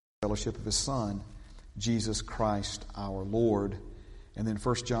fellowship of His Son, Jesus Christ our Lord. And then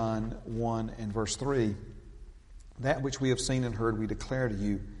 1 John 1 and verse 3, that which we have seen and heard we declare to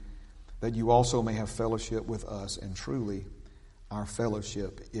you, that you also may have fellowship with us. And truly, our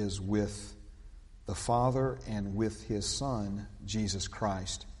fellowship is with the Father and with His Son, Jesus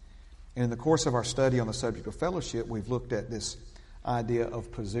Christ. And in the course of our study on the subject of fellowship, we've looked at this idea of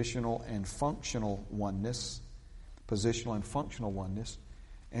positional and functional oneness. Positional and functional oneness.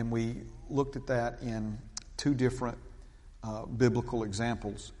 And we looked at that in two different biblical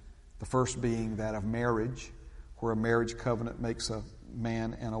examples. The first being that of marriage, where a marriage covenant makes a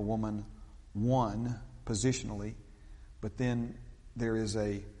man and a woman one positionally, but then there is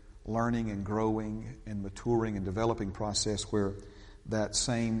a learning and growing and maturing and developing process where that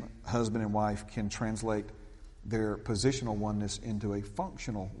same husband and wife can translate their positional oneness into a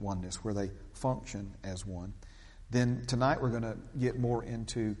functional oneness where they function as one. Then tonight we're going to get more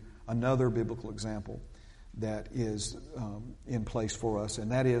into another biblical example that is in place for us,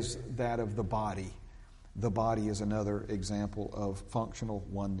 and that is that of the body. The body is another example of functional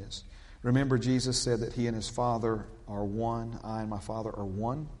oneness. Remember, Jesus said that He and His Father are one. I and my Father are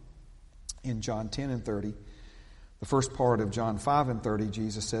one. In John 10 and 30, the first part of John 5 and 30,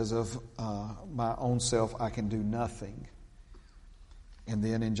 Jesus says, of my own self I can do nothing. And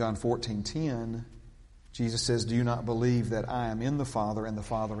then in John 14:10, Jesus says, do you not believe that I am in the Father and the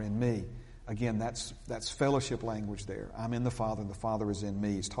Father in me? Again, that's fellowship language there. I'm in the Father and the Father is in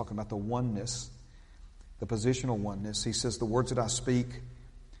me. He's talking about the oneness, the positional oneness. He says, the words that I speak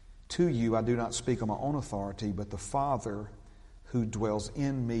to you, I do not speak on my own authority, but the Father who dwells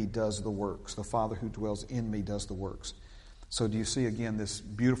in me does the works. The Father who dwells in me does the works. So do you see again this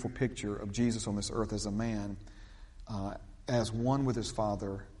beautiful picture of Jesus on this earth as a man, as one with His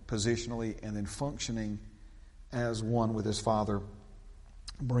Father, positionally, and then functioning as one with His Father,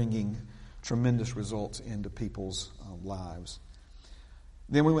 bringing tremendous results into people's lives.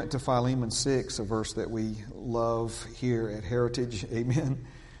 Then we went to Philemon 6, a verse that we love here at Heritage, amen,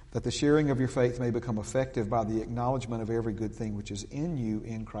 that the sharing of your faith may become effective by the acknowledgement of every good thing which is in you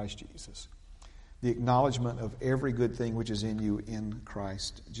in Christ Jesus. The acknowledgement of every good thing which is in you in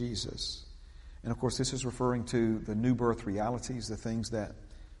Christ Jesus. And of course, this is referring to the new birth realities, the things that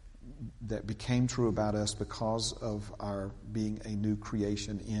became true about us because of our being a new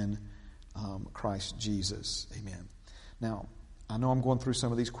creation in Christ Jesus. Amen. Now, I know I'm going through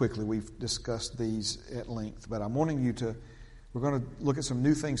some of these quickly. We've discussed these at length, but I'm wanting you to, we're going to look at some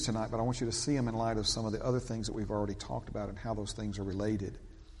new things tonight, but I want you to see them in light of some of the other things that we've already talked about and how those things are related.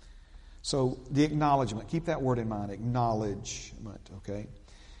 So, the acknowledgement, keep that word in mind, acknowledgement, okay?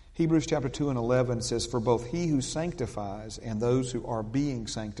 Hebrews chapter 2 and 11 says, for both He who sanctifies and those who are being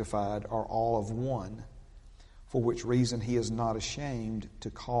sanctified are all of one, for which reason He is not ashamed to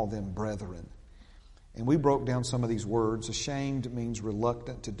call them brethren. And we broke down some of these words. Ashamed means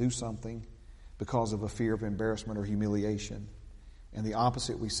reluctant to do something because of a fear of embarrassment or humiliation. And the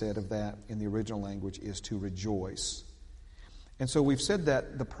opposite, we said, of that in the original language is to rejoice. And so we've said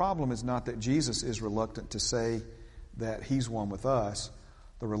that the problem is not that Jesus is reluctant to say that He's one with us.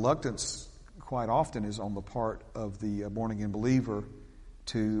 The reluctance quite often is on the part of the born-again believer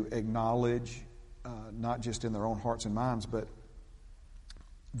to acknowledge, not just in their own hearts and minds, but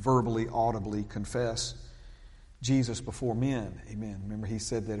verbally, audibly confess Jesus before men. Amen. Remember, He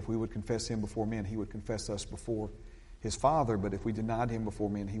said that if we would confess Him before men, He would confess us before His Father. But if we denied Him before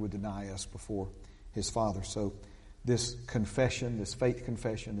men, He would deny us before His Father. So this confession, this faith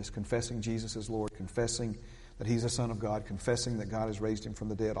confession, this confessing Jesus as Lord, confessing that He's the Son of God, confessing that God has raised Him from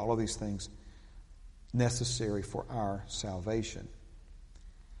the dead, all of these things necessary for our salvation.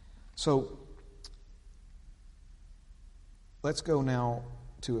 So, let's go now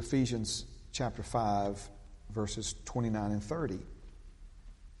to Ephesians chapter 5, verses 29 and 30.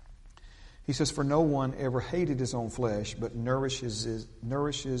 He says, for no one ever hated his own flesh, but nourishes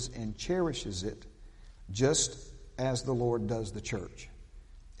and cherishes it, just as the Lord does the church.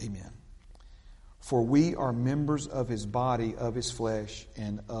 Amen. For we are members of His body, of His flesh,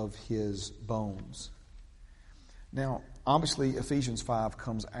 and of His bones. Now, obviously, Ephesians 5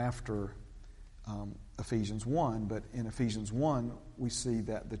 comes after Ephesians 1, but in Ephesians 1, we see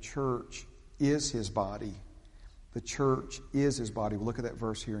that the church is His body. The church is His body. We'll look at that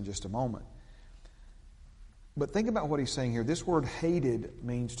verse here in just a moment. But think about what he's saying here. This word hated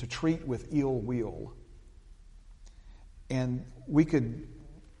means to treat with ill will. And we could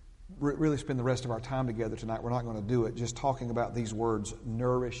really spend the rest of our time together tonight. We're not going to do it. Just talking about these words,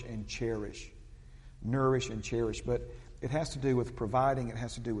 nourish and cherish. Nourish and cherish. But it has to do with providing. It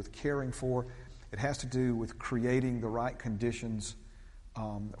has to do with caring for. It has to do with creating the right conditions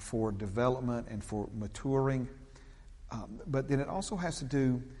for development and for maturing. But then it also has to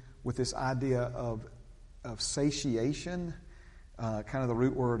do with this idea of satiation, kind of the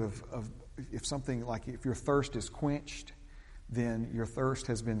root word of if something like if your thirst is quenched, then your thirst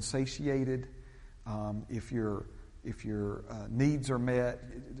has been satiated. If your needs are met,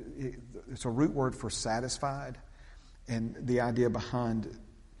 it's a root word for satisfied. And the idea behind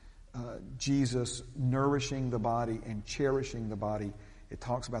Jesus nourishing the body and cherishing the body, it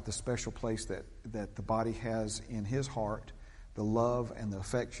talks about the special place that the body has in his heart, the love and the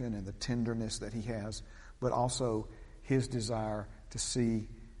affection and the tenderness that he has, but also his desire to see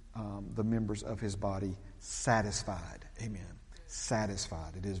the members of his body satisfied. Amen.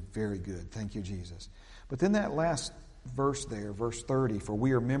 Satisfied. It is very good. Thank you, Jesus. But then that last verse there, verse 30, for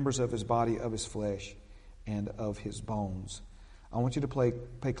we are members of his body, of his flesh, and of his bones. I want you to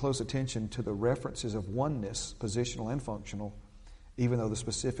pay close attention to the references of oneness, positional and functional. Even though the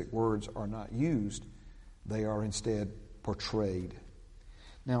specific words are not used, they are instead portrayed.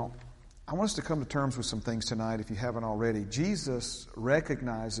 Now, I want us to come to terms with some things tonight, if you haven't already. Jesus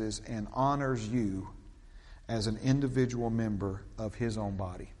recognizes and honors you as an individual member of his own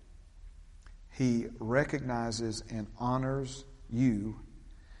body. He recognizes and honors you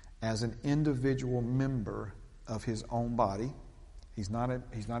as an individual member of his own body. He's not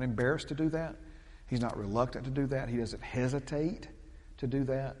embarrassed to do that. He's not reluctant to do that. He doesn't hesitate to do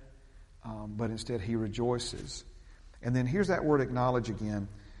that, but instead he rejoices. And then here's that word acknowledge again.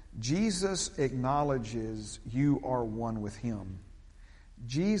 Jesus acknowledges you are one with him.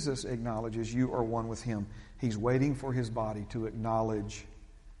 Jesus acknowledges you are one with him. He's waiting for his body to acknowledge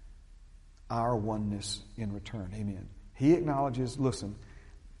our oneness in return. Amen. He acknowledges, listen,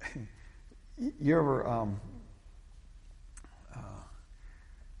 you ever,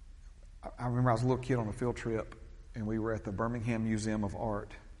 I remember I was a little kid on a field trip, and we were at the Birmingham Museum of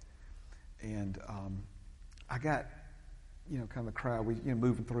Art, and I got, kind of the crowd, we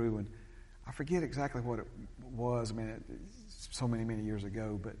moving through, and I forget exactly what it was. I mean, so many years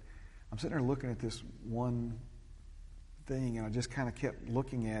ago, but I'm sitting there looking at this one thing, and I just kind of kept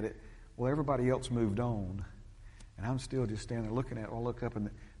looking at it. Well, everybody else moved on, and I'm still just standing there looking at it. I'll look up, and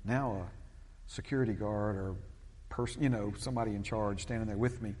now a security guard or person, somebody in charge standing there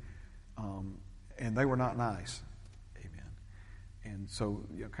with me, and they were not nice. And so,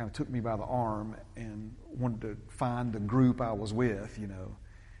 kind of took me by the arm and wanted to find the group I was with,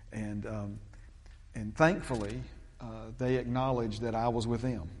 and thankfully they acknowledged that I was with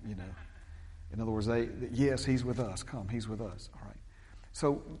them, In other words, yes, he's with us. Come, he's with us. All right.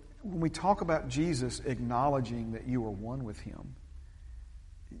 So when we talk about Jesus acknowledging that you are one with him,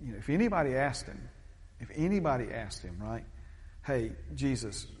 if anybody asked him, right, hey,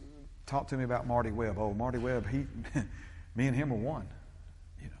 Jesus, talk to me about Marty Webb. Oh, Marty Webb, me and him are one.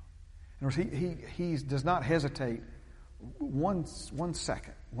 In other words, he does not hesitate one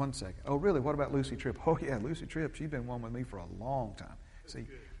second. Oh, really? What about Lucy Tripp? Oh, yeah, Lucy Tripp. She's been one with me for a long time. See,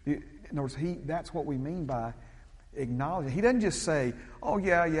 in other words, that's what we mean by acknowledging. He doesn't just say, "Oh,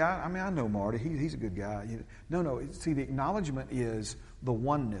 yeah. I mean, I know Marty. He's a good guy." No. See, the acknowledgement is the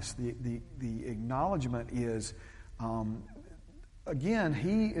oneness. The acknowledgement is. Again,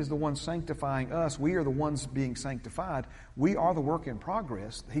 he is the one sanctifying us. We are the ones being sanctified. We are the work in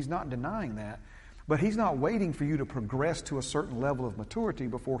progress. He's not denying that. But he's not waiting for you to progress to a certain level of maturity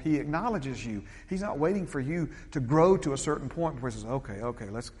before he acknowledges you. He's not waiting for you to grow to a certain point where he says, okay,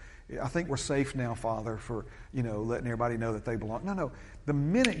 I think we're safe now, Father, for, letting everybody know that they belong. No. The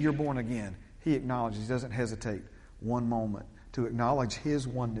minute you're born again, he acknowledges. He doesn't hesitate one moment to acknowledge his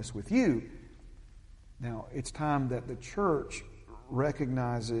oneness with you. Now, it's time that the church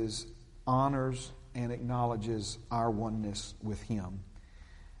recognizes, honors, and acknowledges our oneness with him.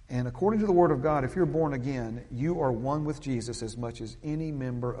 And according to the Word of God, if you're born again, you are one with Jesus as much as any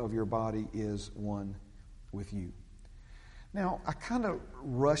member of your body is one with you. Now, I kind of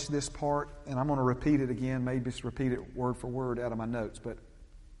rushed this part, and I'm going to repeat it again, maybe just repeat it word for word out of my notes. But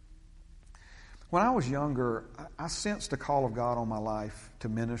when I was younger, I sensed a call of God on my life to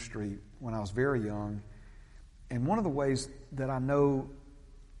ministry when I was very young. And one of the ways that I know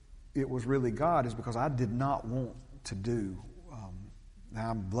it was really God is because I did not want to do. Now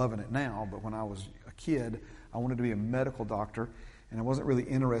I'm loving it now, but when I was a kid, I wanted to be a medical doctor, and I wasn't really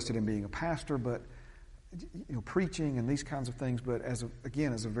interested in being a pastor, but preaching and these kinds of things. But as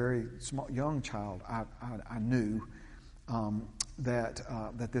a very young child, I knew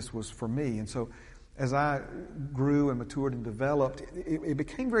that this was for me. And so, as I grew and matured and developed, it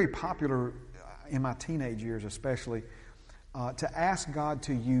became very popular in my teenage years, especially, to ask God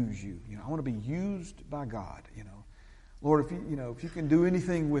to use you. I want to be used by God. Lord, if you can do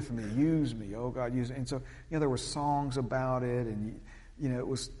anything with me, use me. Oh God, use me. And so, there were songs about it, and it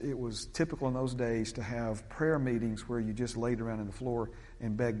was typical in those days to have prayer meetings where you just laid around on the floor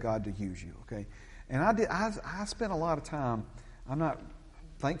and begged God to use you. Okay, and I spent a lot of time.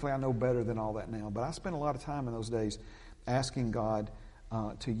 Thankfully, I know better than all that now, but I spent a lot of time in those days asking God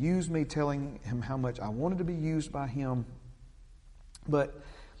to use me, telling Him how much I wanted to be used by Him. But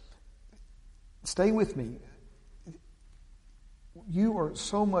stay with me. You are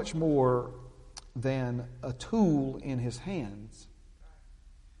so much more than a tool in His hands.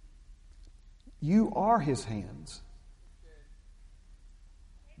 You are His hands.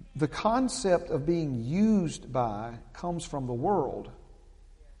 The concept of being used by comes from the world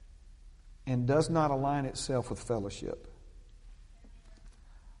and does not align itself with fellowship.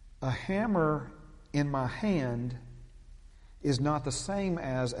 A hammer in my hand is not the same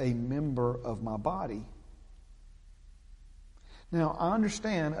as a member of my body. Now, I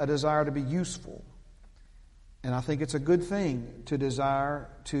understand a desire to be useful, and I think it's a good thing to desire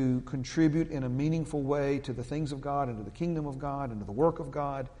to contribute in a meaningful way to the things of God and to the kingdom of God and to the work of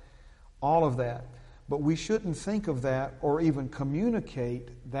God, all of that. But we shouldn't think of that or even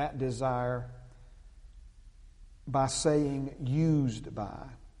communicate that desire by saying used by.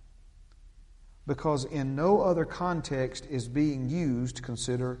 Because in no other context is being used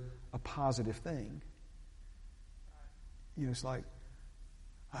considered a positive thing. It's like,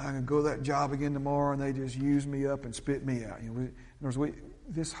 I can go to that job again tomorrow and they just use me up and spit me out.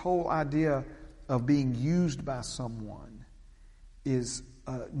 This whole idea of being used by someone is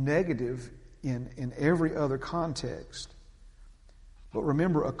negative in every other context. But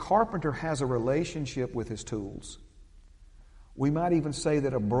remember, a carpenter has a relationship with his tools. We might even say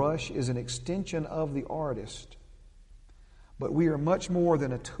that a brush is an extension of the artist. But we are much more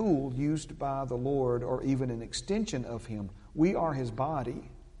than a tool used by the Lord or even an extension of Him. We are His body.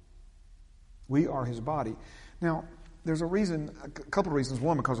 We are His body. Now, there's a couple of reasons.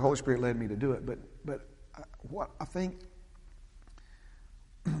 One, because the Holy Spirit led me to do it. But what I think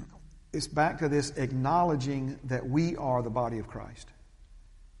is back to this acknowledging that we are the body of Christ.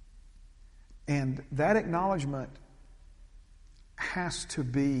 And that acknowledgement has to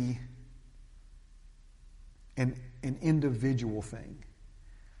be an individual thing,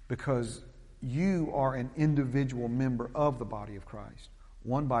 because you are an individual member of the body of Christ.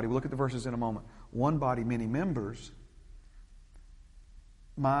 One body. We'll look at the verses in a moment. One body, many members.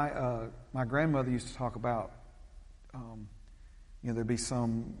 My grandmother used to talk about, there'd be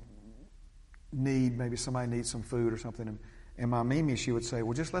some need, maybe somebody needs some food or something, and my Mimi, she would say,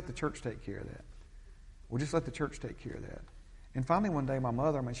 well, just let the church take care of that. Well, just let the church take care of that. And finally one day my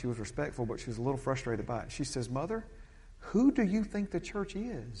mother, she was respectful, but she was a little frustrated by it. She says, Mother, who do you think the church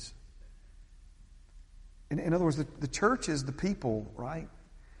is? In other words, the church is the people, right?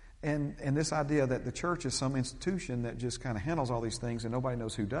 And this idea that the church is some institution that just kind of handles all these things and nobody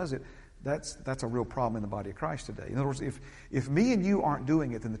knows who does it, that's a real problem in the body of Christ today. In other words, if me and you aren't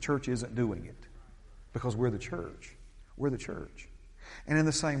doing it, then the church isn't doing it, because we're the church. We're the church. And in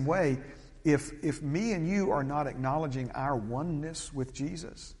the same way, if me and you are not acknowledging our oneness with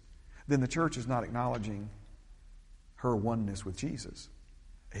Jesus, then the church is not acknowledging her oneness with Jesus.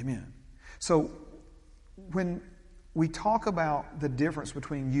 Amen. So when we talk about the difference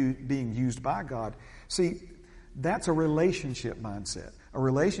between you being used by God, see, that's a relationship mindset. A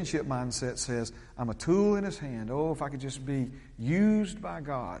relationship mindset says, I'm a tool in His hand. Oh, if I could just be used by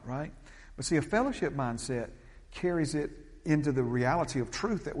God, right? But see, a fellowship mindset carries it into the reality of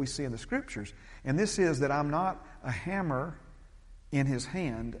truth that we see in the Scriptures. And this is that I'm not a hammer in His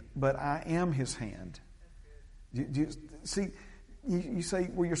hand, but I am His hand. See, you say,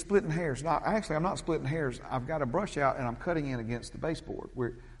 well, you're splitting hairs. No, actually, I'm not splitting hairs. I've got a brush out and I'm cutting in against the baseboard.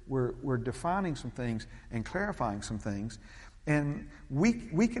 We're defining some things and clarifying some things. And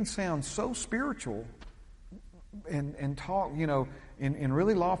we can sound so spiritual and talk, in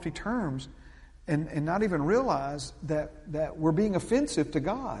really lofty terms, and not even realize that we're being offensive to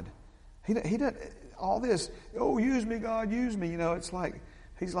God. He doesn't, all this, oh, use me, God, use me. It's like,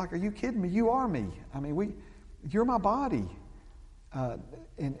 He's like, are you kidding me? You are me. You're my body.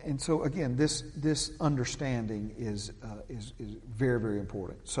 And so again, this understanding is very, very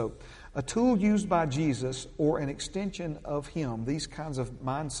important. So a tool used by Jesus or an extension of Him, these kinds of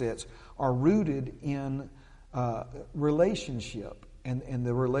mindsets are rooted in relationship and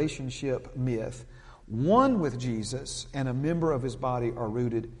the relationship myth. One with Jesus and a member of His body are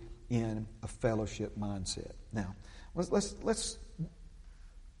rooted in a fellowship mindset. Now, let's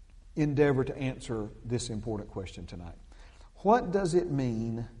endeavor to answer this important question tonight. What does it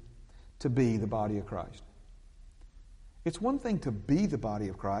mean to be the body of Christ? It's one thing to be the body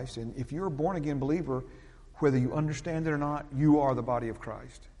of Christ, and if you're a born-again believer, whether you understand it or not, you are the body of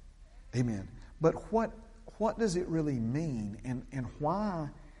Christ. Amen. But what does it really mean, and why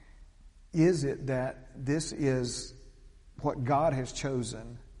is it that this is what God has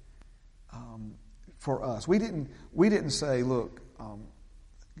chosen for us? We didn't say, look,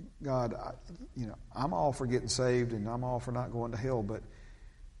 God, I'm all for getting saved and I'm all for not going to hell, but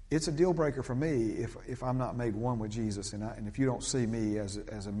it's a deal breaker for me if I'm not made one with Jesus and if you don't see me as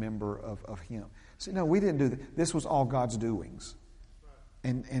a member of Him. See, no, we didn't do that. This was all God's doings,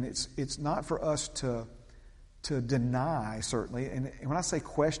 and it's not for us to deny, certainly. And when I say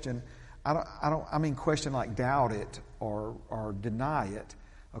question, I mean question like doubt it or deny it.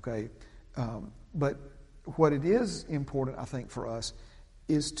 Okay, but what it is important, I think, for us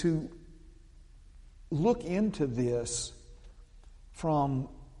is to look into this from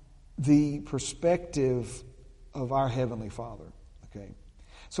the perspective of our Heavenly Father. Okay,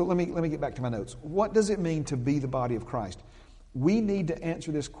 so let me get back to my notes. What does it mean to be the body of Christ? We need to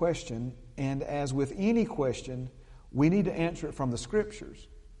answer this question, and as with any question, we need to answer it from the Scriptures,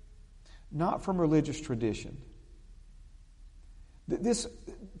 not from religious tradition.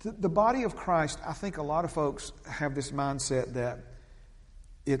 The body of Christ, I think a lot of folks have this mindset that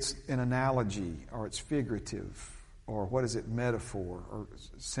it's an analogy or it's figurative or what is it, metaphor or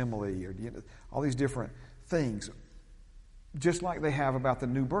simile or all these different things, just like they have about the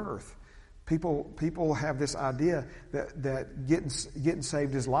new birth. People have this idea that getting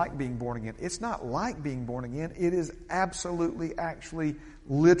saved is like being born again. It's not like being born again. It is absolutely, actually,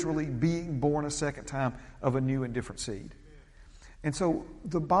 literally being born a second time of a new and different seed. And so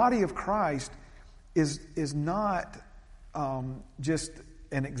the body of Christ is not just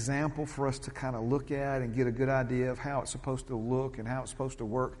an example for us to kind of look at and get a good idea of how it's supposed to look and how it's supposed to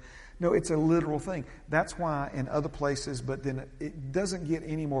work. No, it's a literal thing. That's why in other places, but then it doesn't get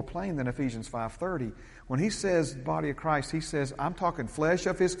any more plain than Ephesians 5:30. When he says body of Christ, he says, I'm talking flesh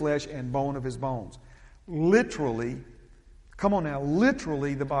of his flesh and bone of his bones. Literally, come on now,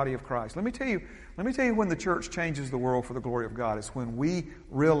 literally the body of Christ. Let me tell you when the church changes the world for the glory of God. It's when we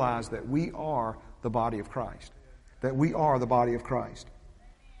realize that we are the body of Christ. That we are the body of Christ.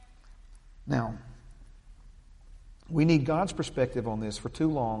 Now, we need God's perspective on this. For too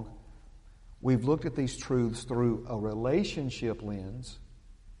long, we've looked at these truths through a relationship lens,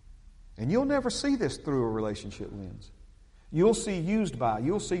 and you'll never see this through a relationship lens. You'll see used by,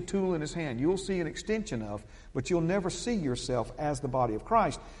 you'll see tool in his hand, you'll see an extension of, but you'll never see yourself as the body of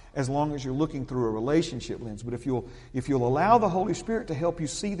Christ as long as you're looking through a relationship lens. But if you'll allow the Holy Spirit to help you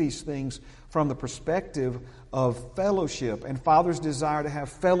see these things from the perspective of fellowship and Father's desire to have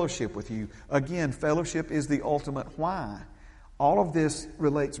fellowship with you, again, fellowship is the ultimate why. All of this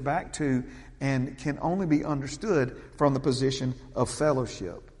relates back to and can only be understood from the position of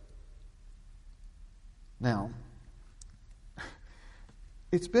fellowship. Now,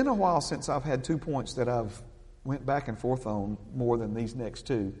 it's been a while since I've had 2 points that I've went back and forth on more than these next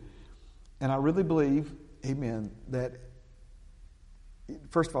two. And I really believe, amen, that,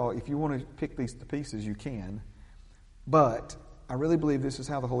 first of all, if you want to pick these to pieces, you can. But I really believe this is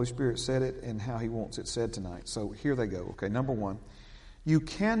how the Holy Spirit said it and how He wants it said tonight. So here they go. Okay, number one, you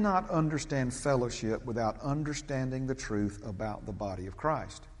cannot understand fellowship without understanding the truth about the body of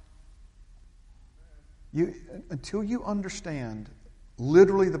Christ. Until you understand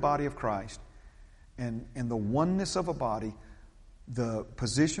literally the body of Christ and the oneness of a body, the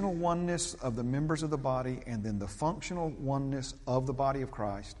positional oneness of the members of the body, and then the functional oneness of the body of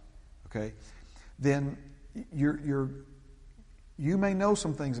Christ, okay, then you may know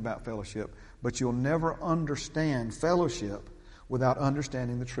some things about fellowship, but you'll never understand fellowship without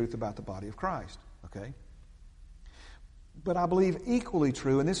understanding the truth about the body of Christ, okay? But I believe equally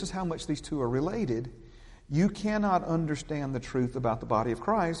true, and this is how much these two are related, you cannot understand the truth about the body of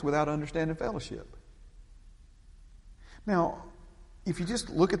Christ without understanding fellowship. Now, if you just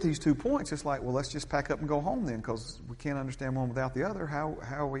look at these 2 points, it's like, well, let's just pack up and go home then, because we can't understand one without the other. How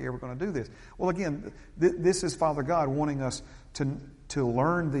are we ever going to do this? Well, again, this is Father God wanting us to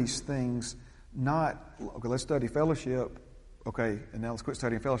learn these things, not, okay, let's study fellowship, okay, and now let's quit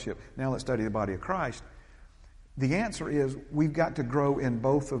studying fellowship. Now let's study the body of Christ. The answer is we've got to grow in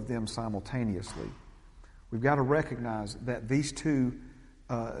both of them simultaneously. We've got to recognize that these two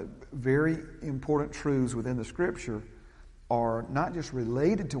very important truths within the Scripture are not just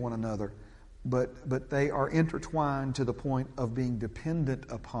related to one another, but they are intertwined to the point of being dependent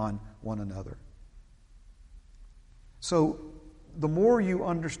upon one another. So the more you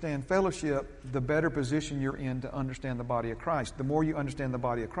understand fellowship, the better position you're in to understand the body of Christ. The more you understand the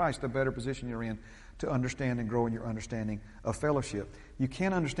body of Christ, the better position you're in to understand and grow in your understanding of fellowship. You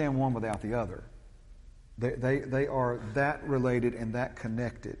can't understand one without the other. They are that related and that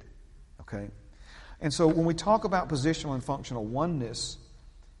connected. Okay? And so when we talk about positional and functional oneness,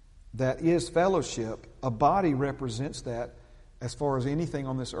 that is fellowship, a body represents that as far as anything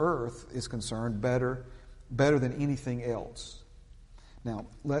on this earth is concerned, better than anything else. Now,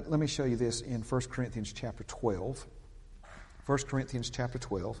 let me show you this in 1 Corinthians chapter 12. 1 Corinthians chapter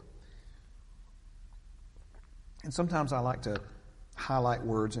 12. And sometimes I like to highlight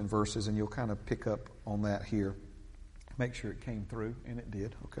words and verses, and you'll kind of pick up on that here. Make sure it came through, and it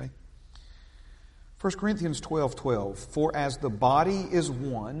did, okay? 1 Corinthians 12:12. For as the body is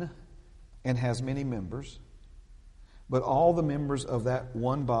one and has many members, but all the members of that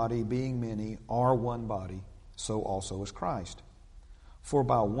one body, being many, are one body, so also is Christ. For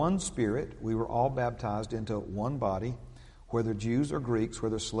by one Spirit we were all baptized into one body, whether Jews or Greeks,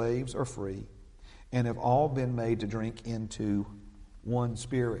 whether slaves or free, and have all been made to drink into one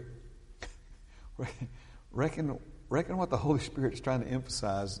Spirit. Reckon what the Holy Spirit is trying to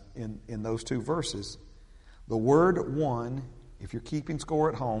emphasize in those two verses. The word one, if you're keeping score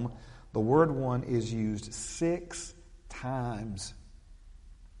at home, the word one is used 6 times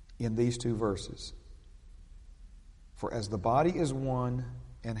in these two verses. For as the body is one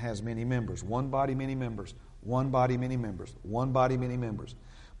and has many members, one body, many members, one body, many members, one body, many members.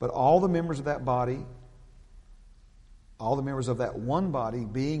 But all the members of that body, all the members of that one body,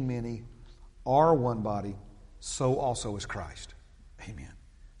 being many, are one body, so also is Christ. Amen.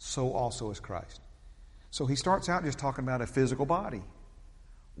 So also is Christ. So he starts out just talking about a physical body.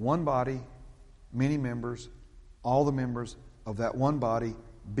 One body, many members, all the members of that one body,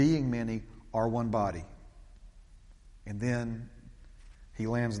 being many, are one body. And then he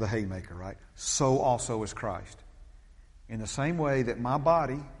lands the haymaker, right? So also is Christ. In the same way that my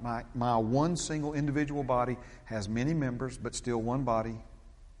body, my one single individual body, has many members, but still one body,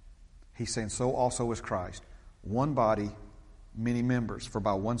 he's saying so also is Christ. One body, many members. For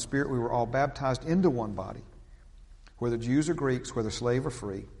by one Spirit we were all baptized into one body, whether Jews or Greeks, whether slave or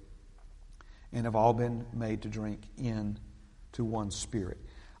free, and have all been made to drink into one Spirit.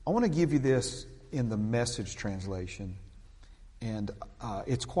 I want to give you this in the Message translation, and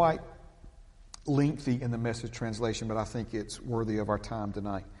it's quite lengthy in the Message translation, but I think it's worthy of our time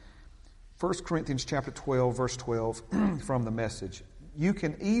tonight. 1 Corinthians chapter 12, verse 12 from the Message. You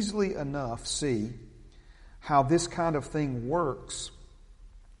can easily enough see how this kind of thing works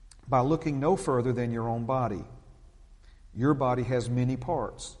by looking no further than your own body. Your body has many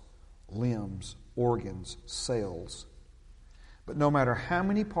parts, limbs, organs, cells. But no matter how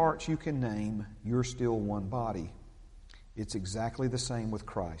many parts you can name, you're still one body. It's exactly the same with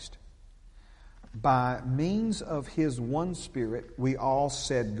Christ. By means of His one Spirit, we all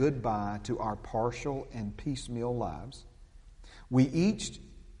said goodbye to our partial and piecemeal lives. We each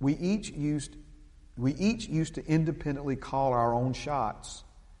used to independently call our own shots.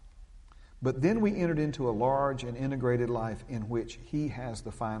 But then we entered into a large and integrated life in which He has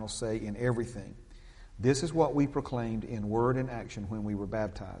the final say in everything. This is what we proclaimed in word and action when we were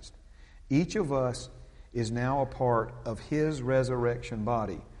baptized. Each of us is now a part of His resurrection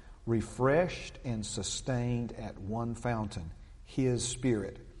body, refreshed and sustained at one fountain, His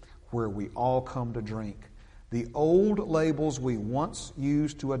Spirit, where we all come to drink. The old labels we once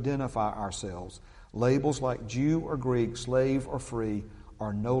used to identify ourselves, labels like Jew or Greek, slave or free,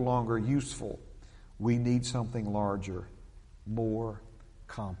 are no longer useful. We need something larger, more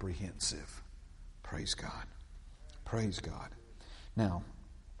comprehensive. Praise God. Praise God. Now,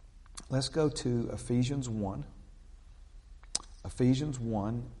 let's go to Ephesians 1. Ephesians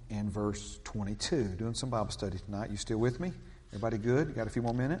 1 and verse 22. Doing some Bible study tonight. You still with me? Everybody good? You got a few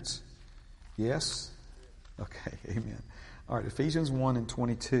more minutes? Yes? Okay, amen. All right, Ephesians 1 and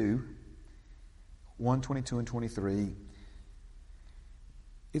 22. 1, 22 and 23.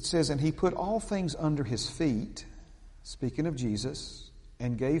 It says, and He put all things under His feet, speaking of Jesus,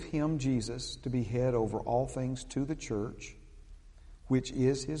 and gave Him, Jesus, to be head over all things to the church, which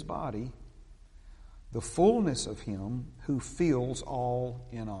is His body, the fullness of Him who fills all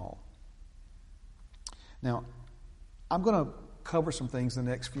in all. Now, I'm going to cover some things in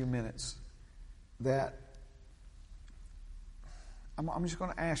the next few minutes that I'm just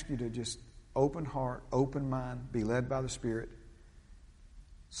going to ask you to just open heart, open mind, be led by the Spirit.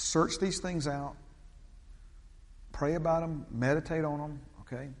 Search these things out. Pray about them. Meditate on them.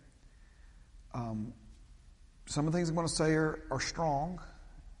 Okay? Some of the things I'm going to say are strong.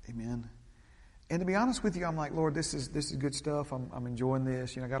 Amen. And to be honest with you, I'm like, Lord, this is good stuff. I'm enjoying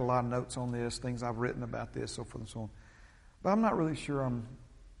this. You know, I got a lot of notes on this, things I've written about this, so forth and so on. But I'm not really sure I'm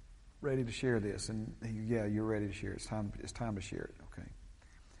ready to share this?" And yeah, you're ready to share. It's time to share it. Okay.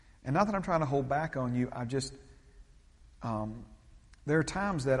 And not that I'm trying to hold back on you. I just there are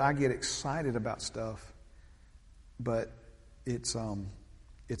times that I get excited about stuff, but it's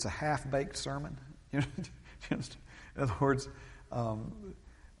a half-baked sermon. You know, in other words,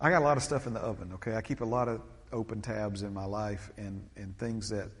 I got a lot of stuff in the oven. Okay, I keep a lot of open tabs in my life and things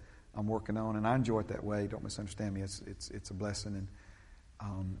that I'm working on, and I enjoy it that way. Don't misunderstand me. It's a blessing,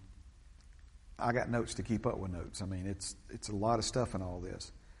 and I got notes to keep up with notes. I mean, it's a lot of stuff in all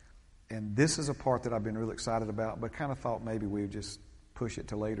this, and this is a part that I've been really excited about, but kind of thought maybe we would just push it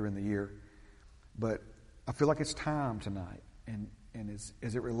to later in the year. But I feel like it's time tonight, and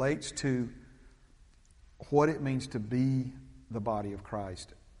as it relates to what it means to be the body of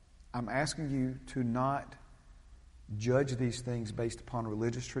Christ, I'm asking you to not judge these things based upon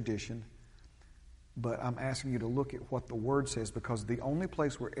religious tradition, but I'm asking you to look at what the Word says, because the only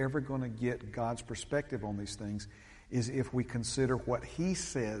place we're ever going to get God's perspective on these things is if we consider what He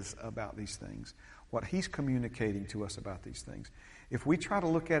says about these things, what He's communicating to us about these things. If we try to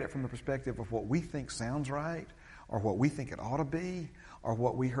look at it from the perspective of what we think sounds right, or what we think it ought to be, or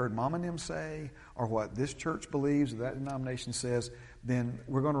what we heard Mom and them say, or what this church believes, or that denomination says, then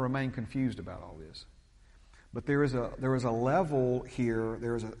we're going to remain confused about all this. But there is a level here,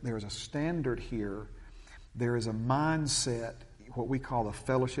 there is a standard here, there is a mindset, what we call a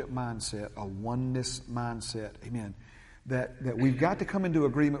fellowship mindset, a oneness mindset, amen, that we've got to come into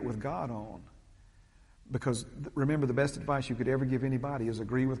agreement with God on. Because remember, the best advice you could ever give anybody is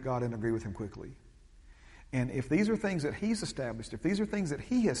agree with God and agree with Him quickly. And if these are things that He's established, if these are things that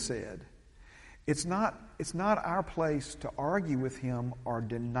He has said, it's not our place to argue with Him or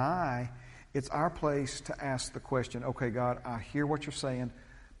deny. It's our place to ask the question, okay, God, I hear what you're saying.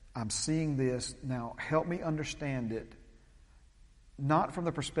 I'm seeing this. Now help me understand it. Not from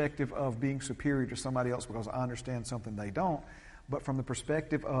the perspective of being superior to somebody else because I understand something they don't, but from the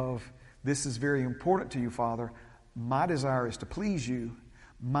perspective of, this is very important to you, Father. My desire is to please you.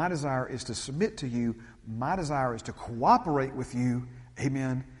 My desire is to submit to you. My desire is to cooperate with you.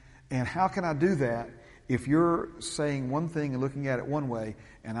 Amen. And how can I do that if you're saying one thing and looking at it one way,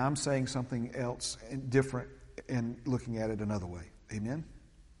 and I'm saying something else and different and looking at it another way? Amen?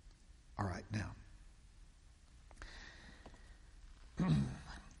 All right, now.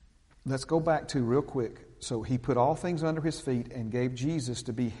 Let's go back to real quick. So He put all things under His feet and gave Jesus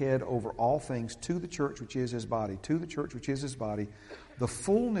to be head over all things to the church, which is His body. To the church, which is His body, the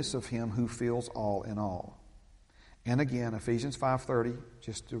fullness of Him who fills all in all. And again, Ephesians 5:30,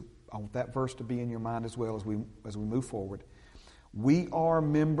 I want that verse to be in your mind as well as we move forward. We are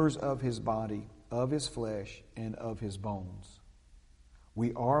members of His body, of His flesh, and of His bones.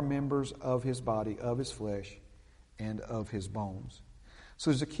 We are members of His body, of His flesh, and of His bones. So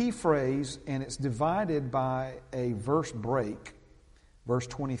there's a key phrase, and it's divided by a verse break, verse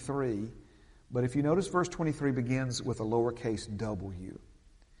 23. But if you notice, verse 23 begins with a lowercase w.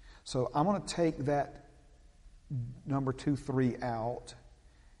 So I'm going to take that number 2-3 out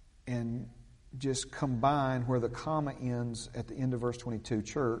and just combine where the comma ends at the end of verse 22,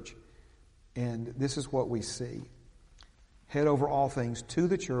 church. And this is what we see. Head over all things to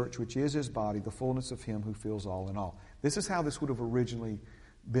the church, which is His body, the fullness of Him who fills all in all. This is how this would have originally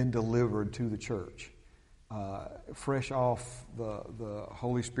been delivered to the church. Fresh off the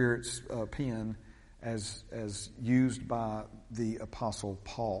Holy Spirit's pen as used by the Apostle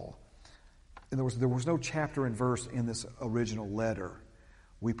Paul. And there was no chapter and verse in this original letter.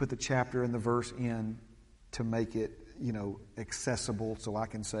 We put the chapter and the verse in to make it, accessible, so I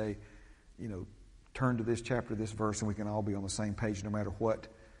can say, turn to this chapter, this verse, and we can all be on the same page no matter what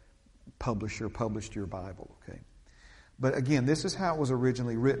publisher published your Bible, okay? But again, this is how it was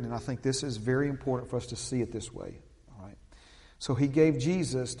originally written, and I think this is very important for us to see it this way, all right? So He gave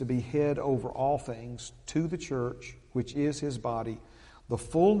Jesus to be head over all things to the church, which is His body, the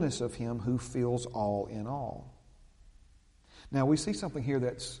fullness of Him who fills all in all. Now, we see something here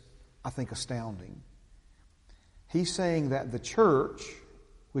that's, I think, astounding. He's saying that the church,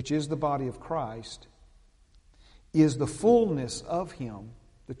 which is the body of Christ, is the fullness of Him.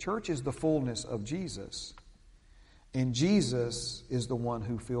 The church is the fullness of Jesus. And Jesus is the one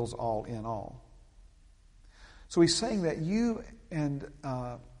who fills all in all. So He's saying that you and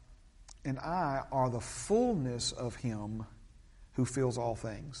I are the fullness of Him who fills all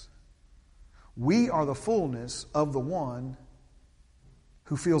things. We are the fullness of the one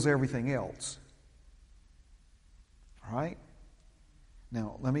who fills everything else. All right?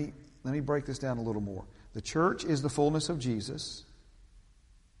 Now, let me break this down a little more. The church is the fullness of Jesus.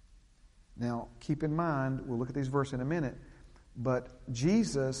 Now, keep in mind, we'll look at these verses in a minute, but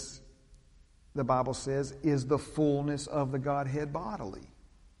Jesus the Bible says, is the fullness of the Godhead bodily.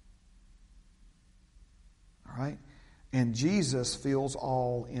 All right? And Jesus fills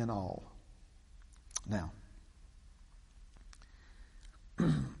all in all. Now,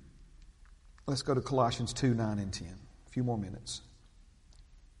 let's go to Colossians 2, 9 and 10. A few more minutes.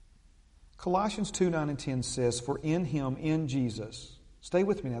 Colossians 2, 9 and 10 says, for in Him, in Jesus, stay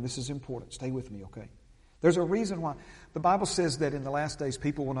with me now, this is important, stay with me, okay? There's a reason why. The Bible says that in the last days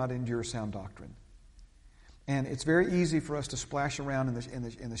people will not endure sound doctrine. And it's very easy for us to splash around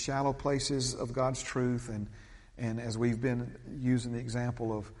in the shallow places of God's truth, and as we've been using the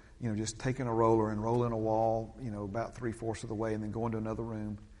example of, just taking a roller and rolling a wall, about 3/4 of the way and then going to another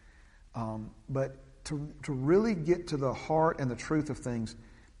room. But to really get to the heart and the truth of things,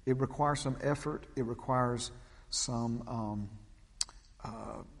 it requires some effort. It requires some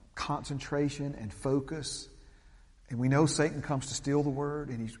concentration and focus. And we know Satan comes to steal the word,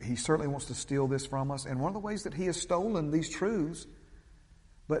 and he certainly wants to steal this from us. And one of the ways that he has stolen these truths,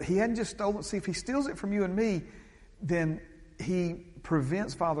 but he hadn't just stolen. See, if he steals it from you and me, then he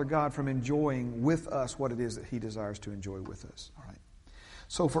prevents Father God from enjoying with us what it is that he desires to enjoy with us. All right.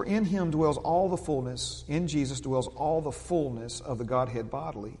 So, for in Him dwells all the fullness, in Jesus dwells all the fullness of the Godhead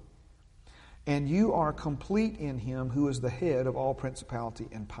bodily. And you are complete in Him who is the head of all principality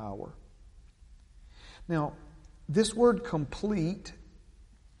and power. Now, this word complete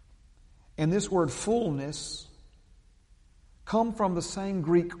and this word fullness come from the same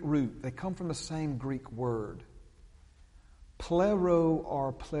Greek root. They come from the same Greek word. Plero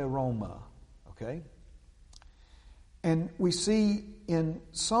or pleroma. Okay? And we see in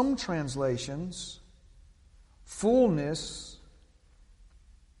some translations fullness,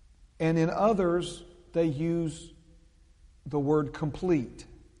 and in others they use the word complete.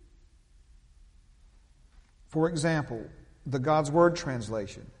 For example, the God's Word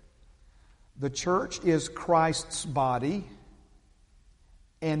translation. The church is Christ's body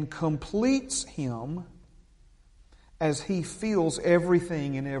and completes Him as He feels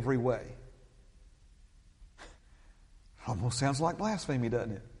everything in every way. Almost sounds like blasphemy,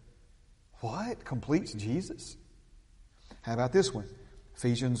 doesn't it? What? Completes Jesus? How about this one?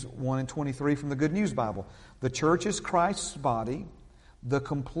 Ephesians 1 and 23 from the Good News Bible. The church is Christ's body, the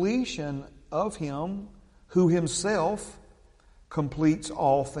completion of Him who Himself completes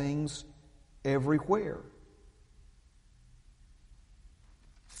all things everywhere.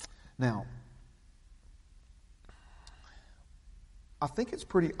 Now, I think it's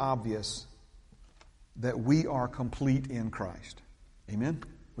pretty obvious that we are complete in Christ. Amen?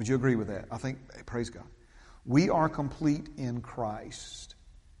 Would you agree with that? I think, praise God. We are complete in Christ.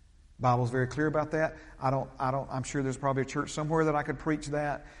 The Bible's very clear about that. I'm sure there's probably a church somewhere that I could preach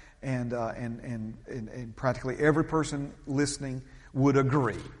that, and practically every person listening would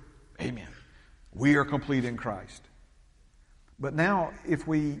agree. Amen. We are complete in Christ. But now, if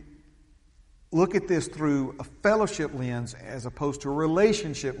we look at this through a fellowship lens as opposed to a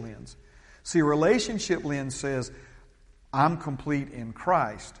relationship lens. See, a relationship lens says, I'm complete in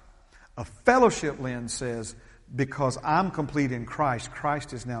Christ. A fellowship lens says, because I'm complete in Christ,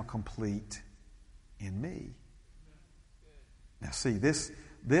 Christ is now complete in me. Now see, this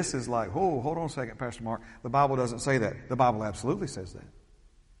is like, oh, hold on a second, Pastor Mark. The Bible doesn't say that. The Bible absolutely says that.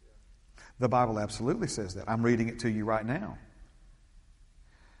 The Bible absolutely says that. I'm reading it to you right now.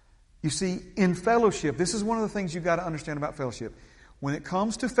 You see, in fellowship, this is one of the things you've got to understand about fellowship. When it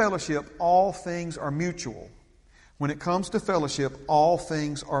comes to fellowship, all things are mutual. When it comes to fellowship, all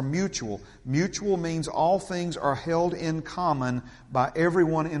things are mutual. Mutual means all things are held in common by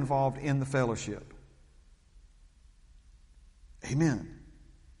everyone involved in the fellowship. Amen.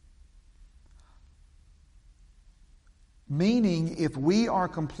 Meaning, if we are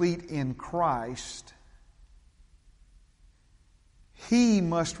complete in Christ, He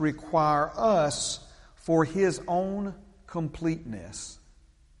must require us for His own completeness.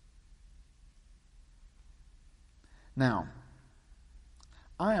 Now,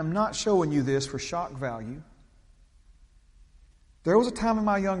 I am not showing you this for shock value. There was a time in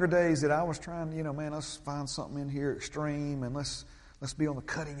my younger days that I was trying, let's find something in here extreme, and let's be on the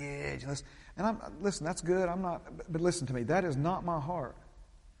cutting edge. Listen, that's good. But listen to me. That is not my heart.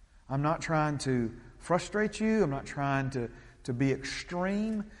 I'm not trying to frustrate you. I'm not trying to be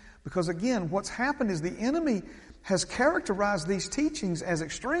extreme. Because again, what's happened is the enemy has characterized these teachings as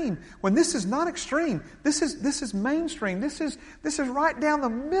extreme, when this is not extreme. This is mainstream. This is right down the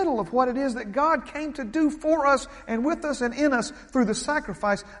middle of what it is that God came to do for us and with us and in us through the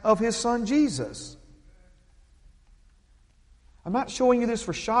sacrifice of His Son Jesus. I'm not showing you this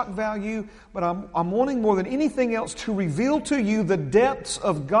for shock value, but I'm wanting more than anything else to reveal to you the depths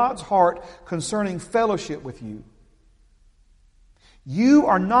of God's heart concerning fellowship with you. You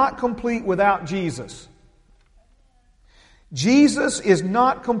are not complete without Jesus. Jesus is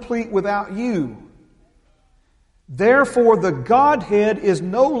not complete without you. Therefore, the Godhead is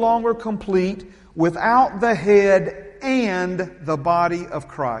no longer complete without the head and the body of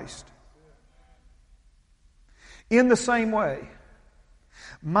Christ. In the same way,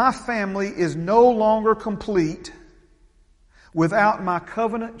 my family is no longer complete without my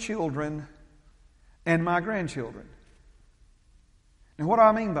covenant children and my grandchildren. And what do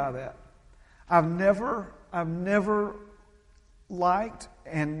I mean by that? I've never liked,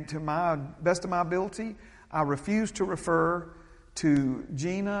 and to my best of my ability, I refuse to refer to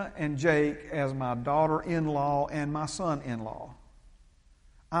Gina and Jake as my daughter-in-law and my son-in-law.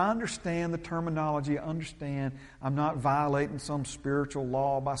 I understand the terminology. I understand I'm not violating some spiritual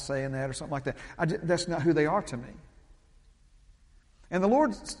law by saying that or something like that. That's not who they are to me. And the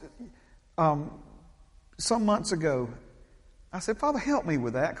Lord, some months ago, I said, Father, help me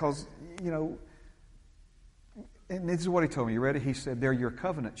with that because, and this is what He told me. You ready? He said, they're your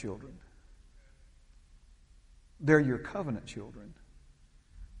covenant children. They're your covenant children.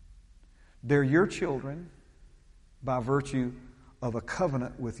 They're your children by virtue of a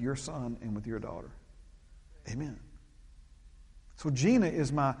covenant with your son and with your daughter. Amen. So Gina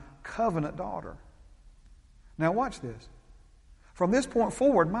is my covenant daughter. Now watch this. From this point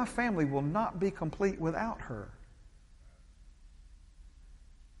forward, my family will not be complete without her.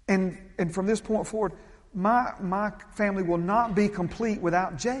 And from this point forward, my family will not be complete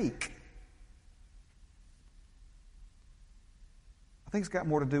without Jake. I think it's got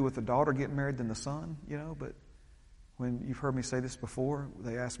more to do with the daughter getting married than the son, but when you've heard me say this before,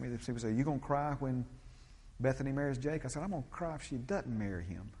 they ask me, people say, are you going to cry when Bethany marries Jake? I said, I'm going to cry if she doesn't marry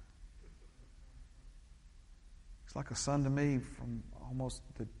him. It's like a son to me from almost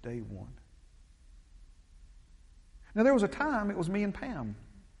the day one. Now, there was a time it was me and Pam,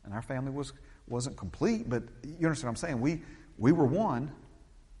 and our family wasn't complete, but you understand what I'm saying? We were one.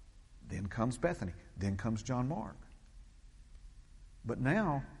 Then comes Bethany. Then comes John Mark. But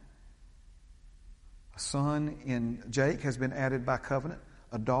now, a son in Jake has been added by covenant.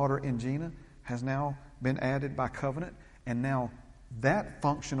 A daughter in Gina has now been added by covenant. And now that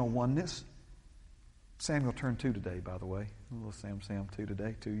functional oneness. Samuel turned 2 today, by the way. Little Sam 2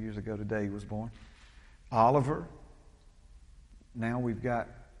 today. 2 years ago today he was born. Oliver. Now we've got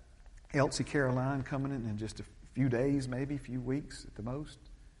Elsie Caroline coming in just a few days, maybe a few weeks at the most.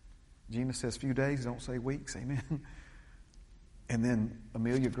 Gina says few days, don't say weeks. Amen. And then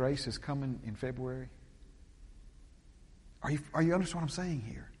Amelia Grace is coming in February. Are you understand what I'm saying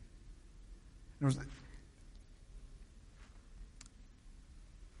here?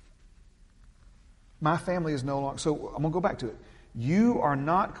 My family is no longer... So I'm going to go back to it. You are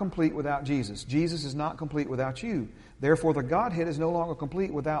not complete without Jesus. Jesus is not complete without you. Therefore, the Godhead is no longer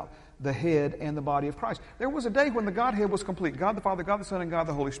complete without the head and the body of Christ. There was a day when the Godhead was complete. God the Father, God the Son, and God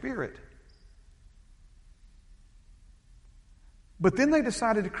the Holy Spirit. But then they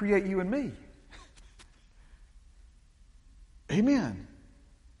decided to create you and me. Amen.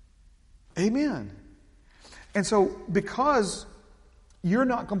 Amen. And so, because you're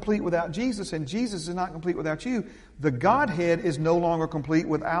not complete without Jesus and Jesus is not complete without you, the Godhead is no longer complete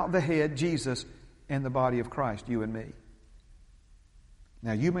without the head, Jesus, and the body of Christ, you and me.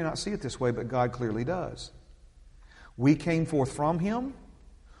 Now, you may not see it this way, but God clearly does. We came forth from Him.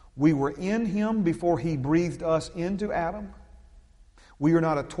 We were in Him before He breathed us into Adam. We are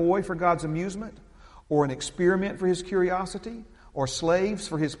not a toy for God's amusement, or an experiment for His curiosity, or slaves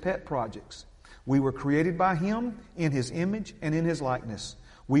for His pet projects. We were created by Him in His image and in His likeness.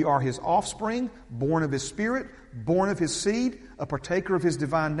 We are His offspring, born of His Spirit, born of His seed, a partaker of His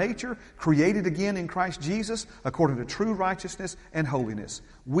divine nature, created again in Christ Jesus according to true righteousness and holiness.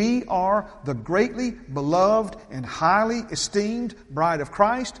 We are the greatly beloved and highly esteemed bride of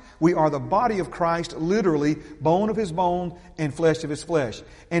Christ. We are the body of Christ, literally, bone of His bone and flesh of His flesh.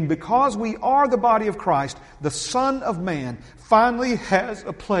 And because we are the body of Christ, the Son of Man finally has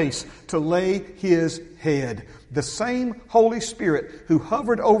a place to lay His head. The same Holy Spirit who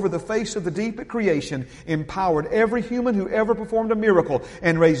hovered over the face of the deep at creation empowered every human who ever performed a miracle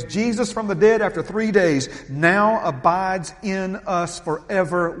and raised Jesus from the dead after 3 days now abides in us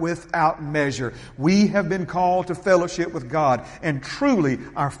forever without measure. We have been called to fellowship with God, and truly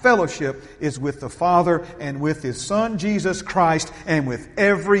our fellowship is with the Father and with His Son Jesus Christ and with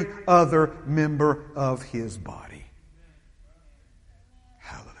every other member of His body.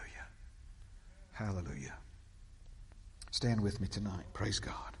 Hallelujah. Hallelujah. Stand with me tonight. Praise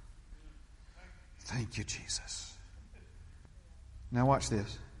God. Thank you, Jesus. Now watch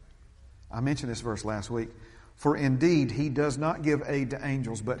this. I mentioned this verse last week. For indeed, he does not give aid to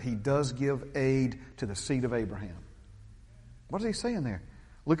angels, but he does give aid to the seed of Abraham. What is he saying there?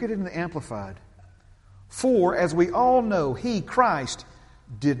 Look at it in the Amplified. For, as we all know, he, Christ,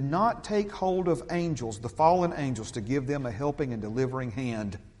 did not take hold of angels, the fallen angels, to give them a helping and delivering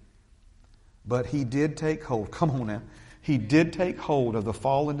hand. But he did take hold. Come on now. He did take hold of the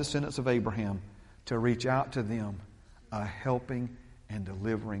fallen descendants of Abraham to reach out to them a helping and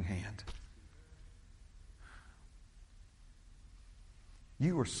delivering hand.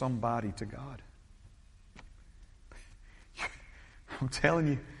 You are somebody to God. I'm telling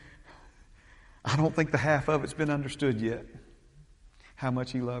you, I don't think the half of it's been understood yet. How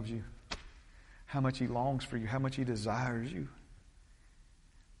much He loves you. How much He longs for you. How much He desires you.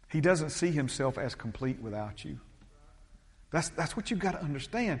 He doesn't see Himself as complete without you. That's what you've got to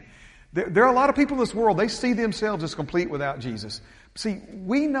understand. There are a lot of people in this world, they see themselves as complete without Jesus. See,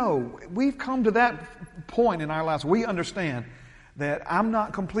 we know, we've come to that point in our lives. We understand that I'm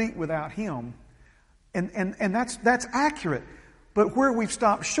not complete without Him. And that's accurate. But where we've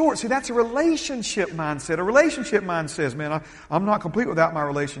stopped short, see, that's a relationship mindset. A relationship mind says, man, I'm not complete without my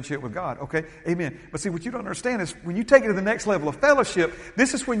relationship with God. Okay? Amen. But see, what you don't understand is when you take it to the next level of fellowship,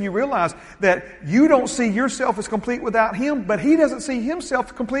 this is when you realize that you don't see yourself as complete without Him, but He doesn't see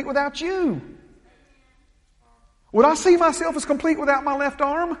Himself complete without you. Would I see myself as complete without my left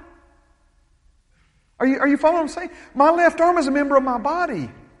arm? Are you following what I'm saying? My left arm is a member of my body.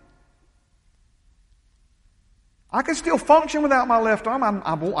 I can still function without my left arm.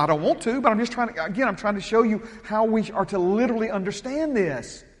 I don't want to, but I'm just trying to show you how we are to literally understand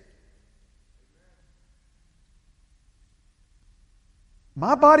this.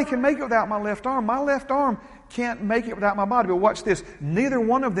 My body can make it without my left arm. My left arm can't make it without my body. But watch this. Neither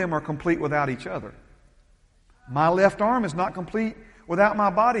one of them are complete without each other. My left arm is not complete without my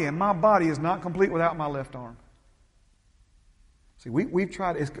body, and my body is not complete without my left arm. See, we've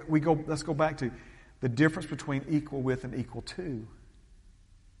tried. Let's go back to the difference between equal with and equal to.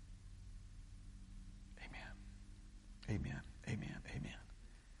 Amen. Amen. Amen. Amen.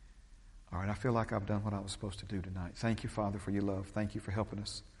 All right, I feel like I've done what I was supposed to do tonight. Thank you, Father, for your love. Thank you for helping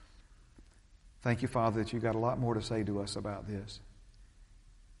us. Thank you, Father, that you've got a lot more to say to us about this.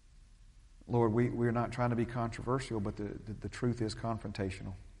 Lord, we're not trying to be controversial, but the truth is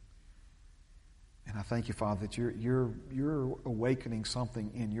confrontational. And I thank you, Father, that you're awakening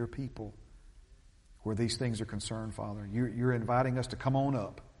something in your people where these things are concerned, Father. You're inviting us to come on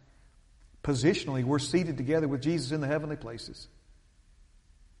up. Positionally, we're seated together with Jesus in the heavenly places.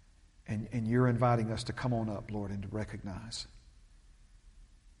 And you're inviting us to come on up, Lord, and to recognize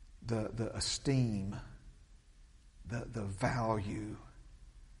the esteem, the value.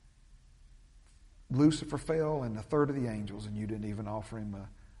 Lucifer fell and a third of the angels, and you didn't even offer him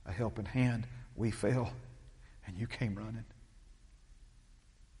a helping hand. We fell, and you came running.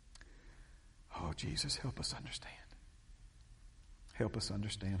 Oh, Jesus, help us understand. Help us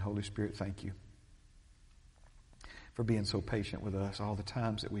understand. Holy Spirit, thank you for being so patient with us all the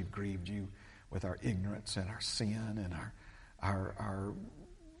times that we've grieved you with our ignorance and our sin and our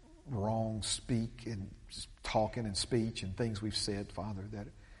wrong speak and talking and speech and things we've said, Father. That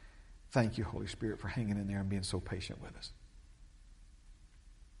thank you, Holy Spirit, for hanging in there and being so patient with us.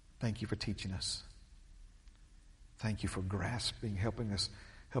 Thank you for teaching us. Thank you for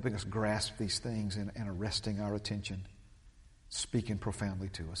helping us grasp these things and arresting our attention, speaking profoundly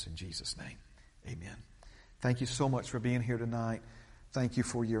to us in Jesus' name. Amen. Thank you so much for being here tonight. Thank you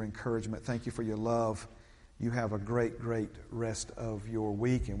for your encouragement. Thank you for your love. You have a great, great rest of your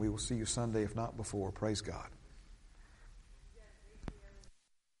week, and we will see you Sunday, if not before. Praise God.